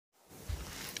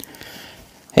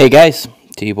Hey guys,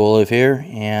 T-Boliv here,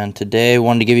 and today I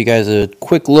wanted to give you guys a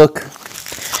quick look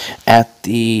at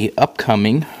the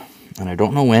upcoming, and I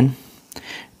don't know when,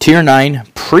 Tier 9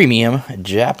 Premium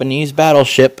Japanese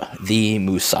battleship, the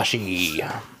Musashi.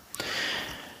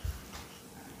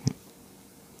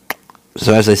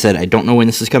 So as I said, I don't know when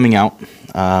this is coming out.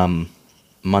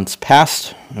 Months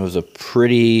past, it was a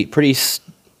pretty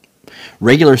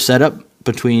regular setup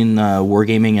between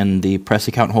Wargaming and the press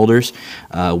account holders.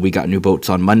 We got new boats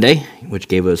on Monday, which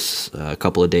gave us a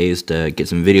couple of days to get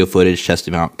some video footage, test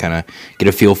them out, kind of get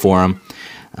a feel for them,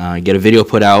 get a video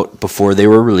put out before they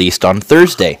were released on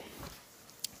Thursday.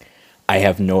 I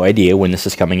have no idea when this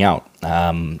is coming out.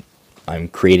 I'm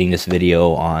creating this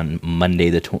video on Wednesday,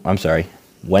 the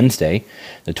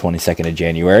 22nd of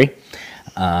January,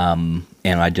 and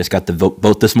I just got the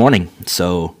boat this morning,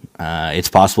 so it's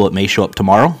possible it may show up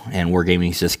tomorrow, and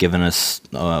Wargaming's just given us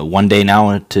 1 day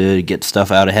now to get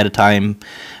stuff out ahead of time,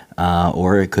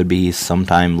 or it could be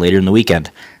sometime later in the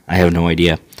weekend. I have no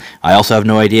idea. I also have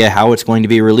no idea how it's going to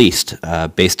be released.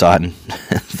 Based on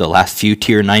the last few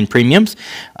Tier 9 premiums,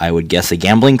 I would guess a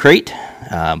gambling crate,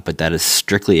 but that is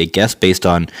strictly a guess based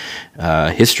on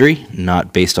history,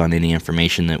 not based on any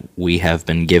information that we have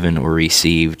been given or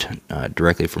received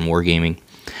directly from Wargaming.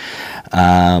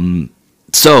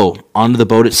 So, onto the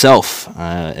boat itself.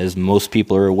 As most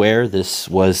people are aware, this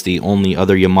was the only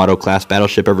other Yamato-class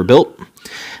battleship ever built.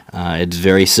 It's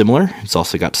very similar. It's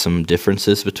also got some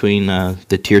differences between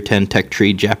the Tier 10 tech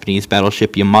tree Japanese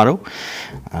battleship Yamato.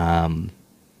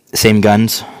 Same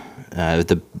guns.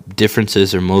 The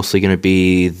differences are mostly going to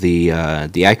be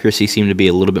the accuracy seemed to be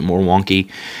a little bit more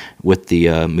wonky. With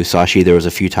the Musashi, there was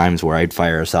a few times where I'd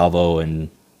fire a salvo and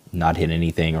not hit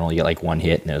anything, or only get like one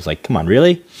hit, and it was like, come on,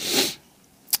 really?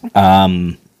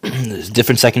 There's a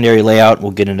different secondary layout.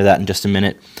 We'll get into that in just a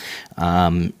minute.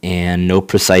 And no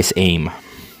precise aim.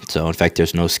 So, in fact,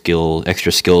 there's no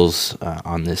extra skills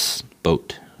on this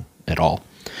boat at all,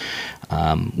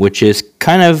 which is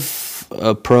kind of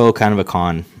a pro, kind of a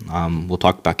con. We'll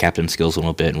talk about captain skills a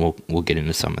little bit, and we'll get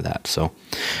into some of that. So,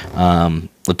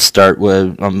 let's start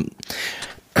with.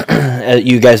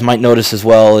 You guys might notice as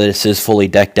well, this is fully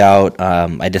decked out.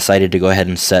 I decided to go ahead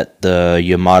and set the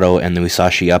Yamato and the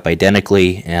Musashi up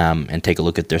identically, and take a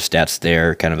look at their stats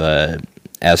there, kind of a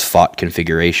as-fought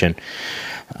configuration,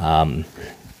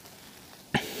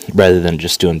 rather than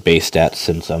just doing base stats,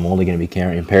 since I'm only going to be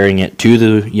comparing it to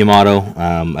the Yamato.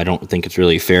 I don't think it's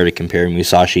really fair to compare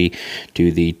Musashi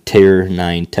to the Tier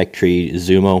 9 tech tree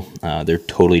Zumo. They're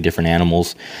totally different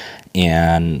animals,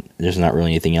 and there's not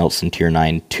really anything else in Tier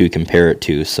 9 to compare it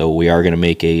to. So we are going to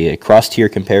make a cross-tier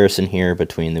comparison here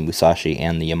between the Musashi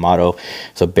and the Yamato.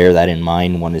 So bear that in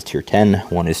mind. One is Tier 10,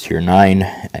 one is Tier 9,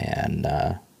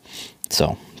 and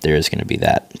so there is going to be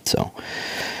that. So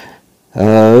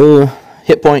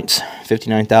hit points,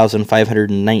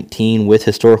 59,519 with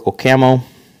historical camo.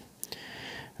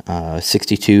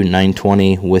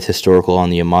 62,920 with historical on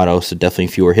the Yamato, so definitely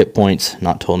fewer hit points.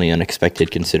 Not totally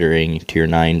unexpected considering Tier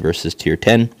 9 versus Tier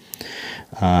 10.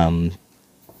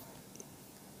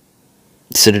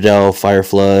 Citadel, Fire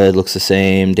Flood looks the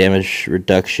same. Damage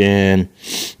reduction.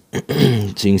 So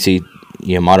you can see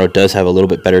Yamato does have a little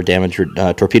bit better damage,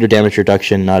 torpedo damage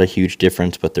reduction. Not a huge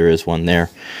difference, but there is one there.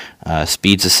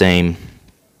 Speed's the same.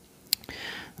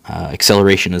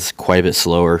 Acceleration is quite a bit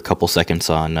slower, a couple seconds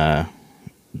on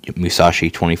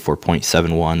Musashi,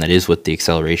 24.71. That is with the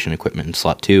acceleration equipment in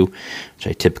slot 2, which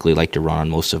I typically like to run on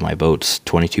most of my boats.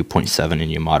 22.7 in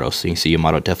Yamato, so you can see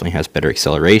Yamato definitely has better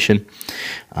acceleration.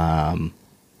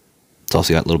 It's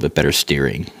also got a little bit better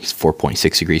steering. It's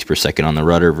 4.6 degrees per second on the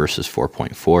rudder versus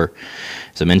 4.4.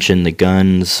 As I mentioned, the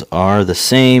guns are the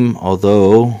same,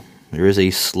 although there is a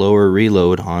slower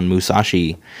reload on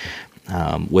Musashi.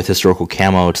 With historical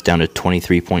camo, it's down to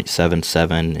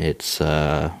 23.77. It's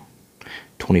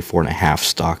 24.5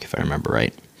 stock, if I remember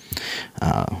right,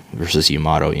 versus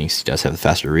Yamato. You can see it does have a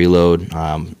faster reload.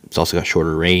 It's also got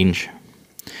shorter range,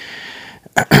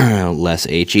 less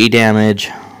HE damage,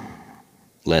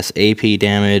 less AP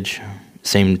damage,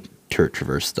 same turret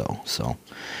traverse though. So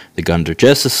the guns are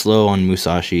just as slow on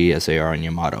Musashi as they are on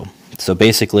Yamato. So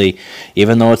basically,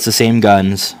 even though it's the same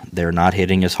guns, they're not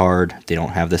hitting as hard. They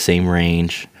don't have the same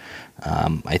range.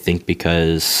 I think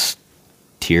because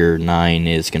Tier 9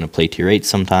 is going to play Tier 8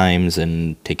 sometimes,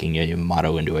 and taking a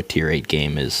Yamato into a Tier 8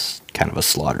 game is kind of a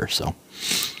slaughter. So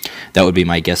that would be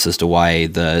my guess as to why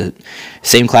the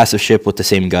same class of ship with the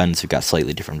same guns have got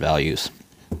slightly different values.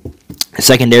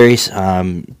 Secondaries,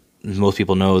 most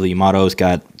people know the Yamato's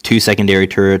got 2 secondary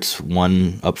turrets,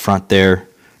 one up front there.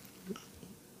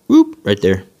 Whoop, right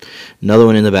there. Another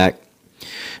one in the back.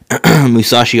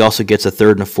 Musashi also gets a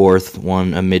third and a fourth,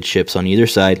 one amidships on either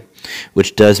side,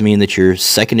 which does mean that your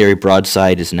secondary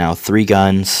broadside is now 3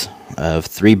 guns of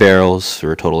 3 barrels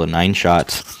for a total of 9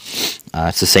 shots.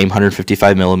 It's the same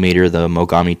 155 millimeter, the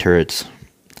Mogami turrets.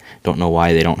 Don't know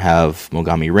why they don't have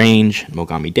Mogami range,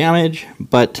 Mogami damage,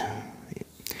 but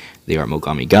they are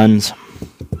Mogami guns.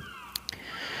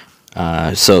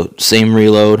 So same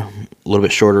reload, a little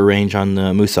bit shorter range on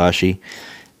the Musashi,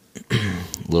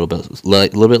 a little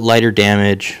bit lighter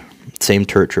damage. Same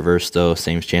turret traverse though,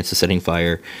 same chance of setting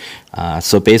fire.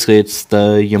 So basically it's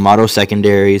the Yamato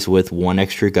secondaries with 1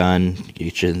 extra gun,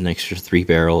 each an extra 3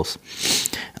 barrels.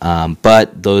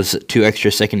 But those 2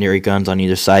 extra secondary guns on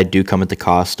either side do come at the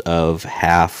cost of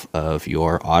half of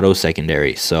your auto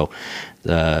secondary. So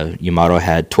the Yamato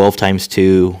had 12 times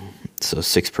 2, so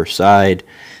 6 per side.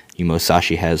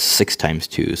 Musashi has 6 times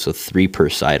 2, so 3 per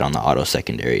side on the auto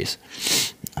secondaries.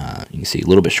 You can see a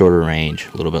little bit shorter range,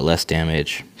 a little bit less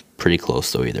damage. Pretty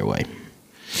close though either way.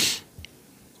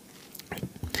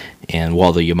 And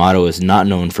while the Yamato is not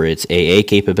known for its AA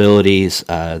capabilities,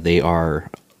 they are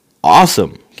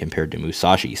awesome compared to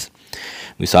Musashi's.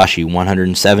 Musashi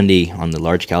 170 on the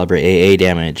large caliber AA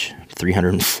damage,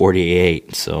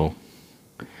 348, so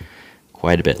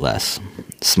quite a bit less.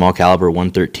 Small caliber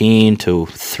 113 to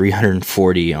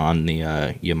 340 on the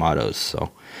Yamatos, so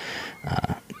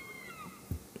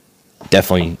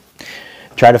definitely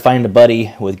try to find a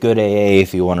buddy with good AA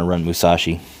if you want to run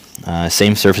Musashi.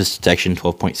 Same surface detection,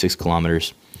 12.6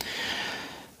 kilometers.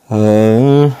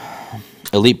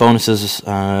 Elite bonuses,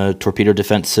 torpedo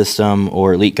defense system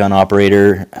or elite gun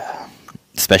operator.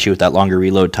 Especially with that longer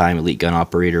reload time, elite gun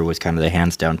operator was kind of the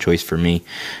hands down choice for me.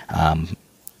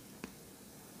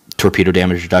 Torpedo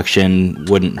damage reduction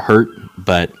wouldn't hurt,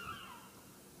 but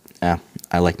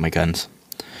I like my guns.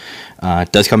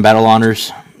 It does come battle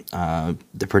honors.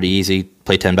 They're pretty easy.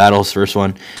 Play 10 battles, first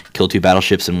one. Kill 2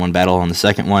 battleships in 1 battle on the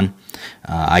second one.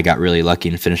 I got really lucky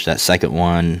and finished that second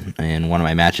one in one of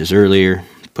my matches earlier.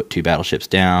 Put 2 battleships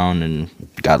down and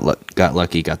got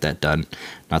lucky, got that done.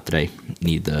 Not that I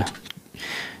need the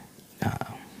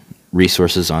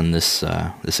resources on this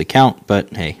this account,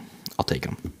 but hey, I'll take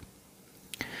them.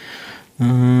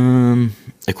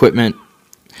 Equipment.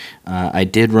 I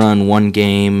did run 1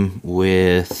 game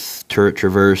with turret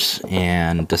traverse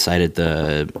and decided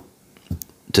the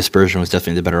dispersion was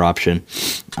definitely the better option.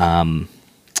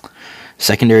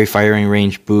 Secondary firing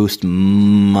range boost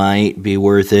might be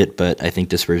worth it, but I think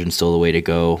dispersion's still the way to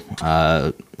go.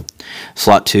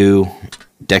 Slot 2,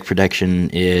 deck protection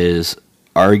is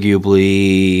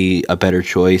arguably a better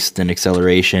choice than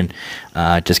acceleration.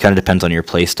 Just kind of depends on your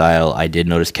play style. I did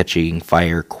notice catching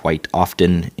fire quite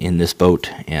often in this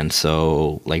boat, and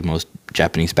so like most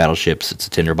Japanese battleships, it's a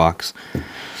tinderbox.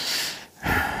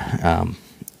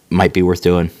 Might be worth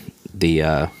doing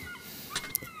the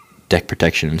deck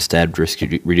protection instead,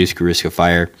 reduce risk of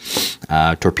fire.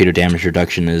 Torpedo damage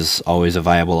reduction is always a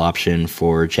viable option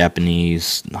for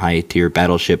Japanese high-tier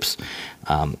battleships.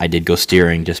 I did go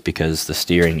steering just because the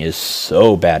steering is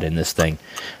so bad in this thing.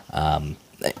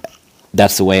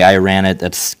 That's the way I ran it.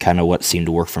 That's kind of what seemed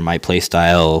to work for my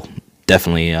playstyle.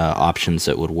 Definitely options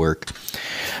that would work.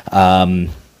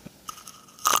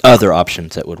 Other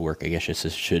options that would work, I guess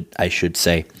I should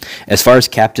say. As far as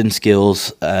captain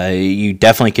skills, you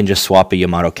definitely can just swap a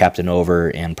Yamato captain over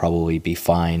and probably be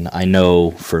fine. I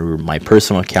know for my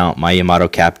personal account, my Yamato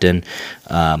captain,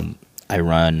 I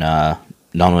run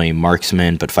not only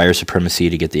marksman but fire supremacy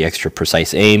to get the extra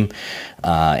precise aim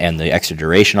and the extra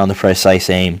duration on the precise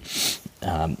aim.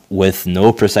 With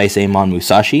no precise aim on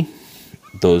Musashi,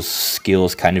 those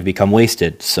skills kind of become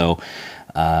wasted. So,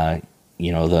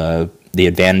 you know, the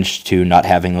advantage to not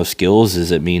having those skills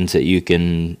is it means that you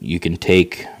can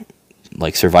take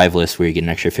like survivalist where you get an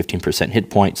extra 15% hit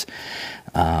points,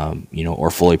 you know,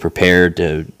 or fully prepared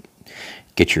to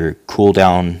get your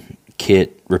cooldown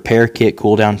kit, repair kit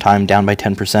cooldown time down by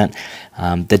 10%.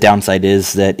 The downside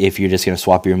is that if you're just going to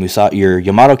swap your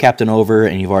Yamato captain over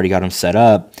and you've already got him set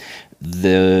up,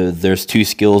 there's 2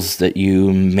 skills that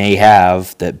you may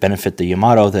have that benefit the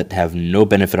Yamato that have no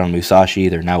benefit on Musashi.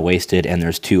 They're now wasted, and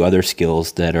there's 2 other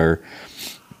skills that are,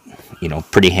 you know,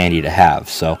 pretty handy to have.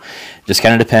 So just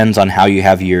kind of depends on how you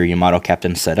have your Yamato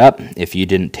captain set up. If you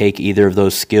didn't take either of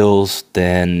those skills,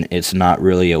 then it's not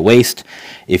really a waste.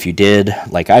 If you did,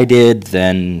 like I did,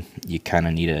 then you kind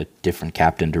of need a different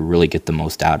captain to really get the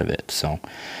most out of it. So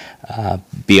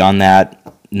beyond that,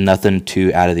 nothing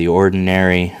too out of the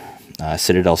ordinary.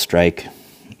 Citadel Strike,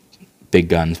 big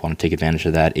guns, want to take advantage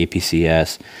of that.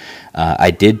 APCS. I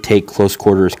did take Close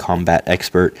Quarters Combat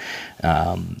Expert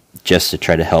just to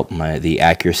try to help the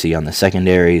accuracy on the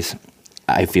secondaries.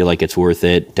 I feel like it's worth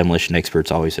it. Demolition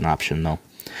Expert's always an option, though.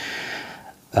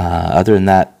 Other than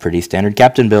that, pretty standard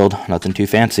captain build. Nothing too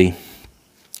fancy.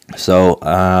 So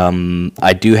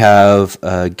I do have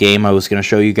a game I was going to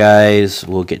show you guys.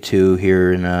 We'll get to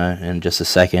here in just a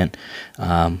second.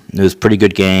 It was a pretty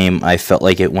good game. I felt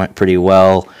like it went pretty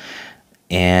well.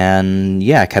 And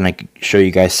yeah, kind of show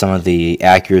you guys some of the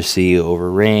accuracy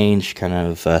over range, kind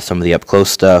of some of the up close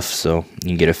stuff, so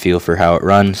you can get a feel for how it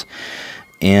runs.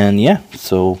 And yeah,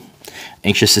 so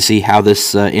anxious to see how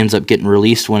this ends up getting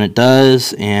released when it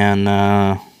does. And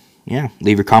yeah,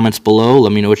 leave your comments below.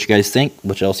 Let me know what you guys think,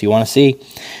 what else you want to see.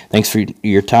 Thanks for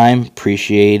your time.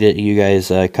 Appreciate it, you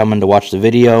guys coming to watch the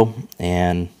video,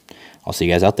 and I'll see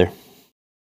you guys out there.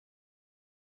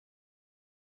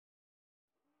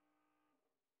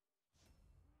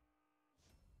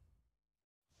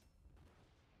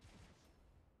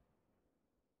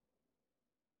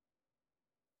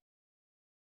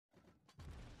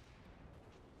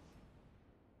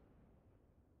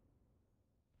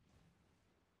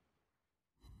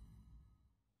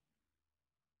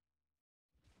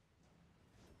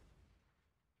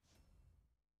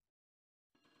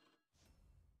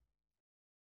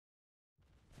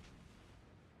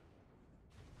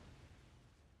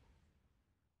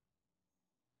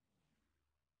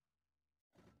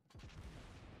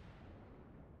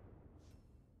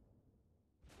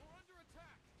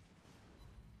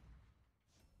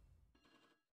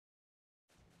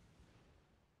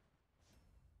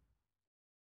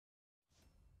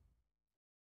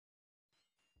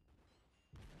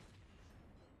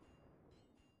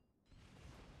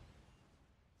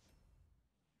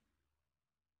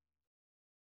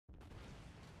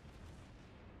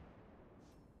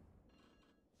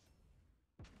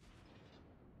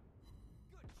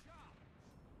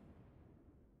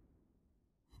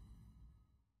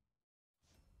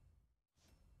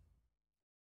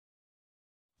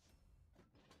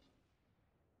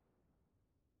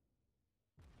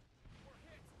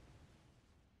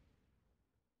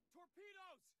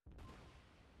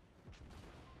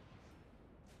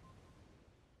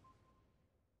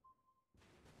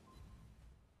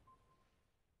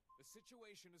 The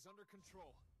situation is under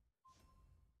control.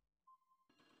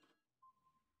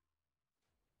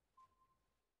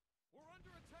 We're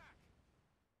under attack!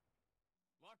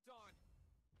 Locked on.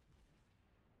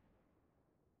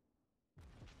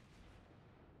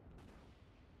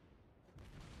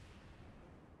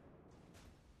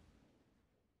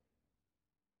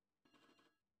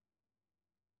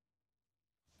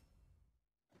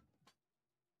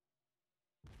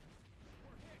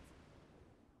 We're hit!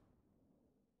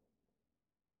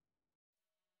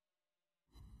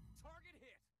 Target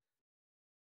hit!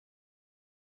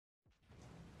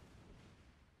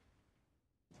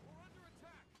 We're under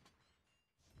attack!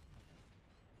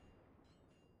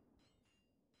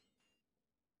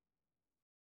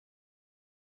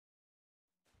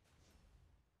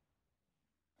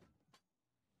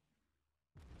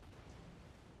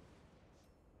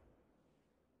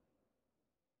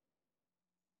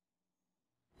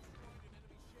 Destroyed an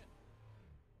enemy ship.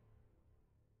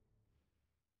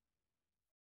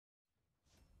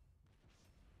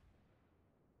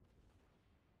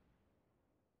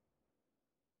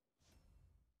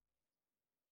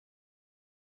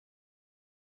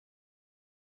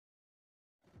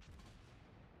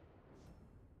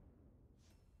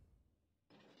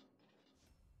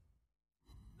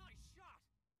 Nice shot!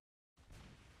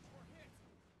 We're hit!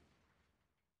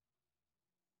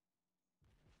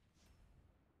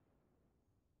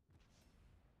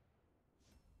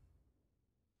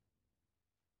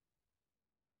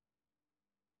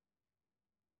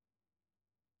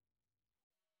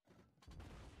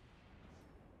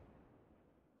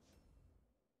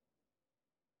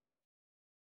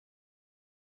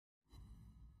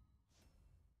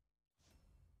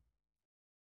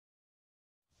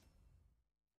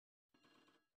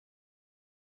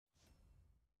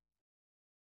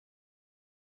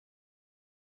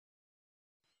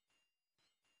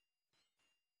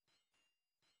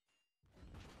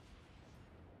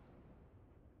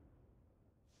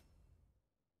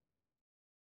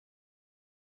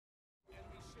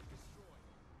 Enemy ship destroyed.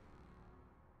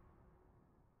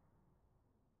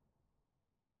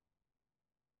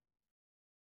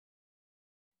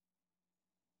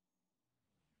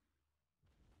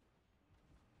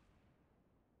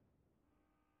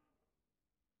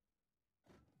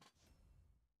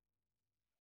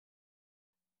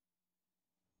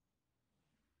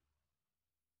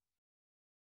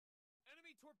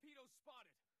 Enemy torpedoes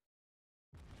spotted.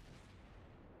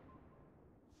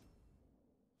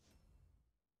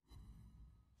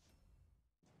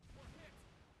 We're hit.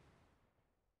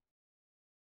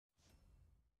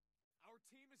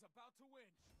 team is about to win.